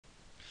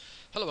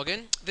Hello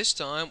again. This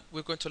time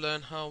we're going to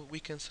learn how we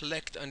can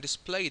select and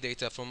display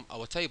data from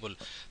our table.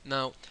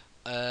 Now,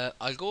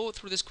 I'll go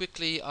through this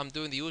quickly. I'm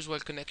doing the usual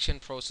connection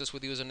process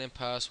with username,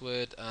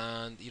 password,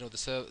 and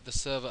the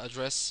server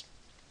address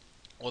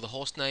or the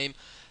host name.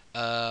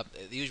 The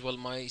usual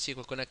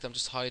MySQL Connect. I'm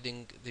just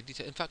hiding the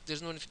detail. In fact,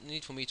 there's no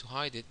need for me to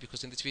hide it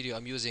because in this video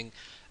I'm using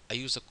a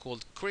user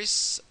called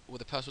Chris with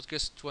the password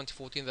Chris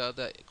 2014 that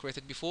I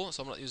created before.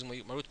 So I'm not using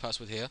my root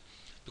password here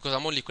because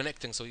I'm only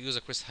connecting. So user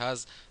Chris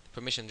has the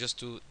permission just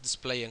to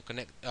display and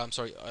connect. I'm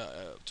sorry,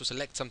 to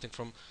select something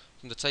from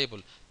the table.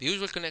 The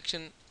usual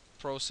connection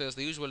process,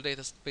 the usual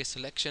database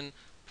selection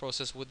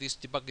process with these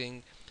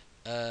debugging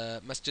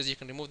messages. You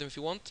can remove them if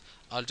you want.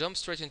 I'll jump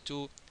straight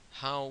into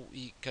how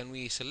can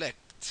we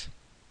select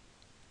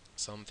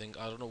something.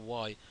 I don't know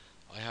why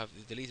I have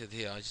it deleted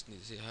here. I just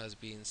need to see it has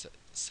been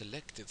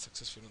selected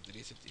successfully, not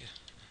deleted here.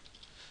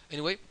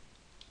 Anyway,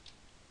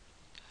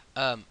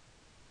 um,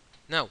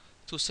 now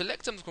to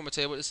select something from a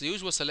table, it's the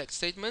usual select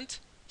statement.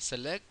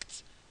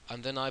 Select,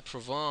 and then I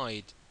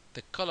provide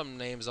the column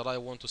names that I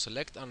want to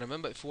select. And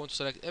remember, if you want to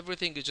select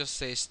everything, you just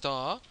say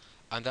star,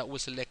 and that will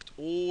select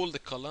all the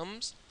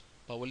columns.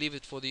 But we'll leave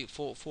it for the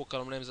four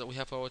column names that we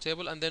have for our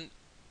table, and then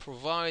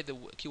provide the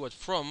keyword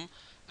from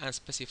and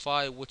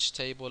specify which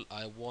table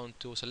I want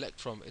to select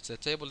from. It's a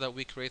table that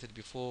we created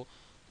before,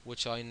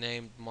 which I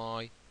named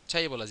my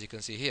table, as you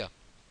can see here.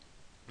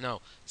 Now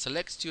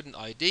select student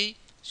ID,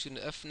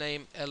 student F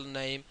name, L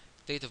name,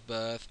 date of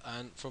birth,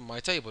 and from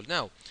my table.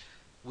 Now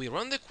we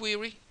run the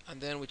query and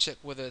then we check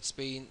whether it's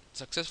been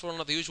successful or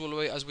not, the usual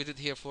way as we did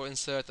here for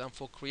insert and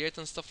for create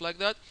and stuff like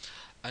that.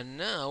 And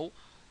now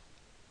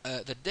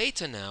the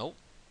data now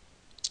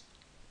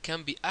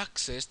can be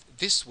accessed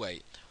this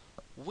way.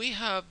 We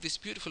have this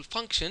beautiful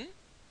function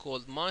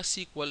called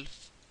MySQL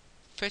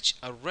fetch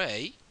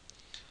array,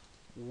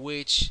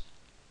 which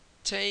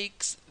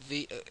takes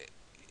the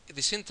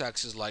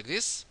syntax is like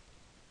this.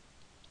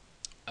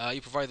 You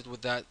provide it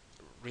with that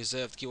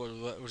reserved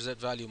keyword,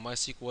 reserved value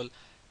MySQL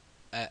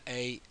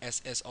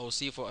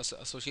ASSOC for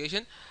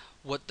association.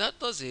 What that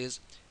does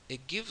is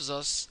it gives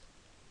us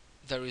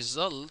the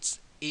results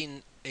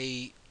in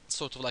a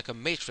sort of like a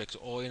matrix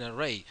or in an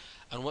array,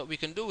 and what we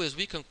can do is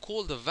we can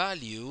call the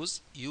values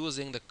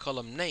using the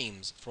column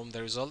names from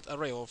the result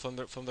array or from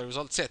the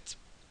result set.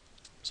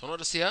 So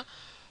notice here,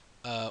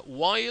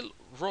 while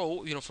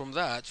row, from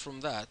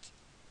that,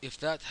 if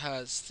that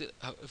has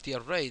if the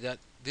array that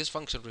this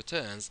function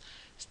returns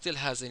still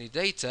has any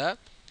data,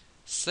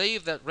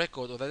 save that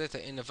record or that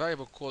data in a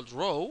variable called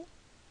row,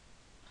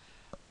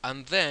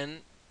 and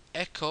then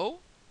echo.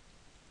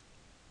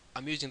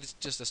 I'm using this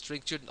just a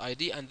string student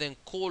ID, and then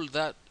call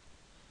the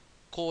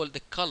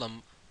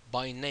column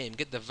by name.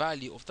 Get the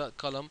value of that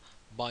column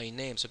by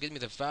name. So get me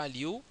the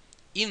value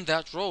in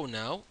that row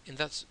now, in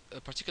that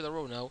particular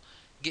row now.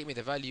 Get me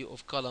the value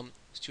of column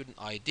student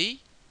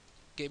ID.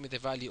 Get me the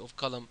value of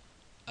column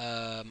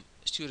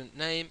student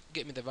name.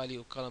 Get me the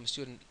value of column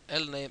student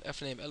L name,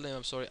 F name, L name.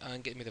 I'm sorry,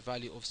 and get me the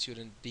value of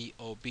student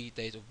DOB,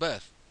 date of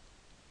birth.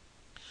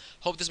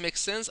 Hope this makes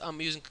sense. I'm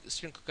using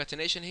string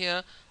concatenation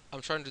here.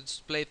 I'm trying to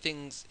display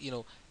things,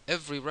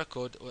 every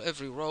record or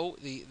every row,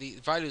 the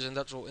values in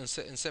that row in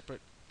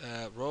separate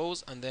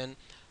rows, and then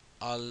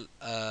I'll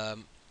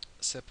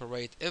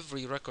separate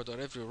every record or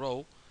every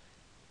row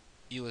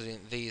using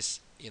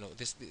this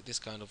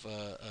kind of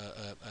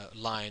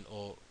line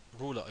or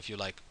ruler, if you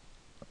like.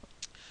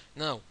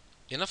 Now,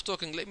 enough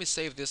talking. Let me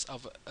save this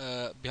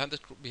behind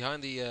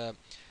the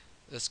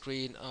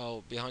screen.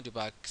 Oh, behind your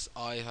backs,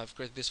 I have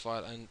created this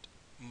file and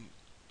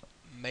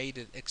made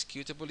it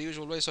executable the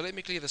usual way. So let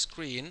me clear the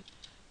screen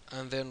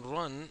and then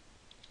run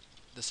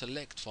the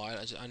select file.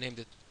 I named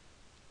it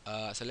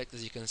select,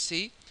 as you can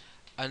see,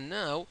 and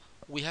now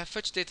we have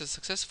fetched data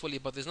successfully,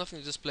 but there's nothing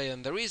to display,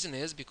 and the reason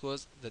is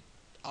because that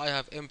I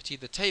have emptied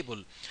the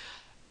table.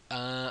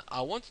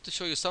 I wanted to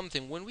show you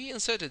something. When we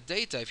inserted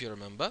data, if you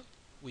remember,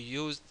 we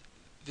used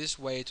this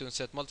way to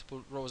insert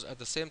multiple rows at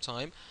the same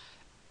time.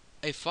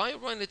 If I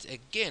run it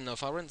again, or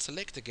if I run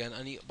select again,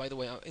 and by the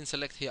way, in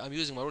select here, I'm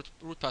using my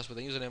root password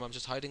and username. I'm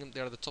just hiding them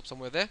there at the top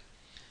somewhere there.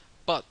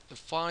 But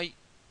if I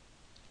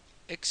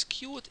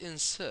execute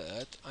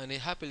insert, and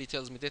it happily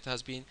tells me data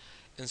has been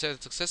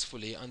inserted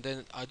successfully, and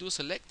then I do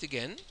select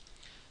again,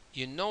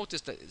 you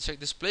notice that it's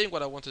displaying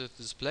what I wanted it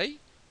to display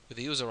with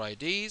the user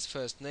IDs,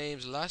 first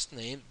names, last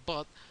name,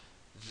 but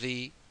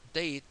the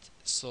date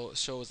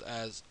shows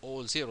as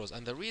all zeros.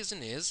 And the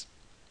reason is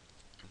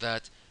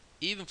that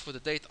even for the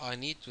date I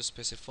need to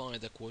specify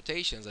the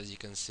quotations, as you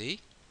can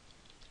see,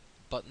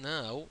 but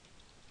now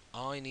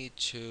I need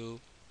to,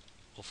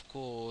 of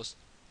course,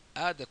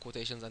 add the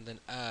quotations and then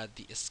add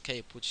the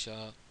escape, which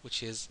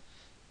is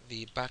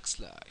the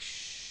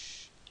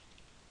backslash.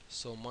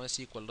 So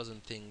MySQL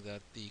doesn't think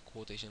that the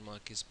quotation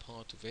mark is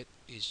part of it.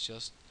 It's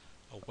just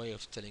a way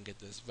of telling it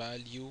this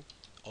value.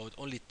 I would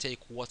only take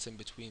what's in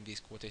between these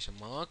quotation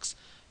marks.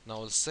 Now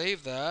I'll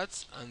save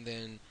that and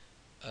then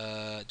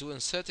do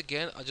insert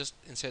again. I just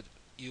insert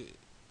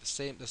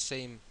the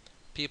same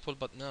people,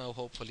 but now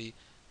hopefully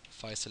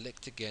if I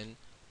select again,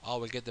 I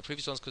will get the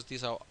previous ones because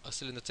these are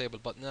still in the table,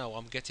 but now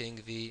I'm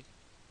getting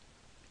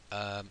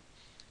um,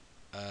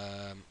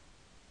 um,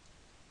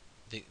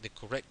 the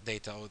correct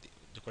data, or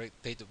the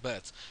correct date of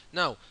birth.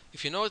 Now,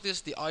 if you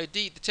notice, the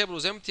ID, the table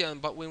was empty,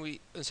 but when we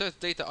insert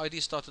data, ID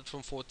started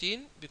from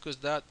 14, because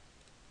that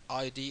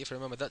ID, if you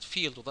remember, that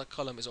field or that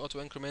column is auto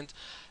increment,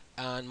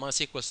 and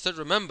MySQL still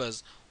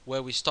remembers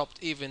where we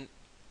stopped, even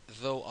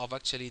though I've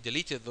actually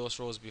deleted those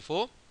rows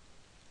before,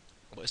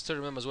 but it still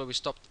remembers where we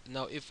stopped.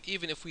 Now, if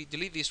even if we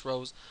delete these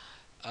rows,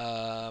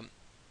 um,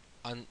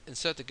 and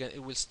insert again,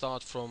 it will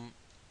start from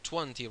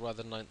 20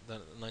 rather than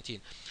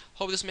 19.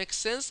 Hope this makes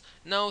sense.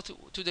 Now,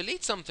 to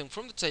delete something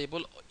from the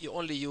table, you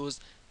only use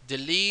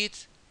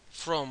delete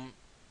from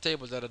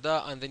table da da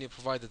da, and then you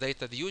provide the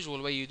data the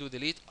usual way you do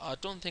delete. I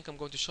don't think I'm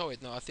going to show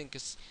it now. I think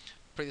it's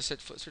pretty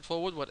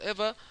straightforward.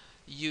 Whatever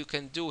you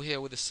can do here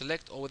with the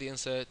select or with the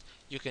insert,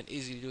 you can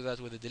easily do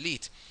that with the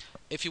delete.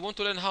 If you want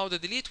to learn how the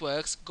delete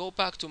works, go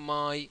back to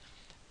my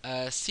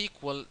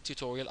SQL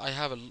tutorial. I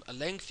have a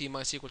lengthy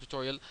MySQL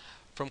tutorial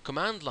from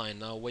command line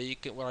now,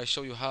 where I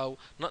show you how,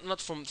 not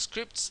from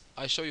scripts,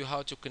 I show you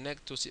how to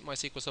connect to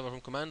MySQL server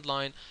from command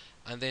line,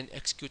 and then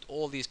execute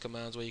all these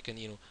commands where you can,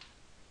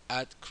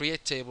 add,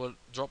 create table,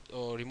 drop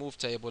or remove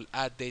table,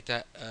 add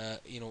data,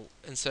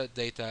 insert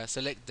data,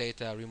 select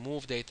data,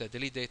 remove data,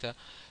 delete data,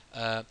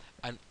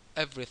 and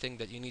everything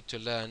that you need to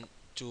learn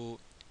to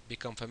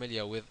become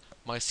familiar with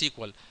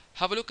MySQL.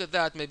 Have a look at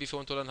that, maybe if you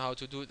want to learn how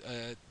to do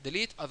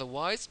delete.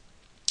 Otherwise,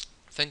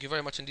 thank you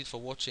very much indeed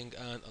for watching,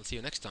 and I'll see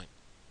you next time.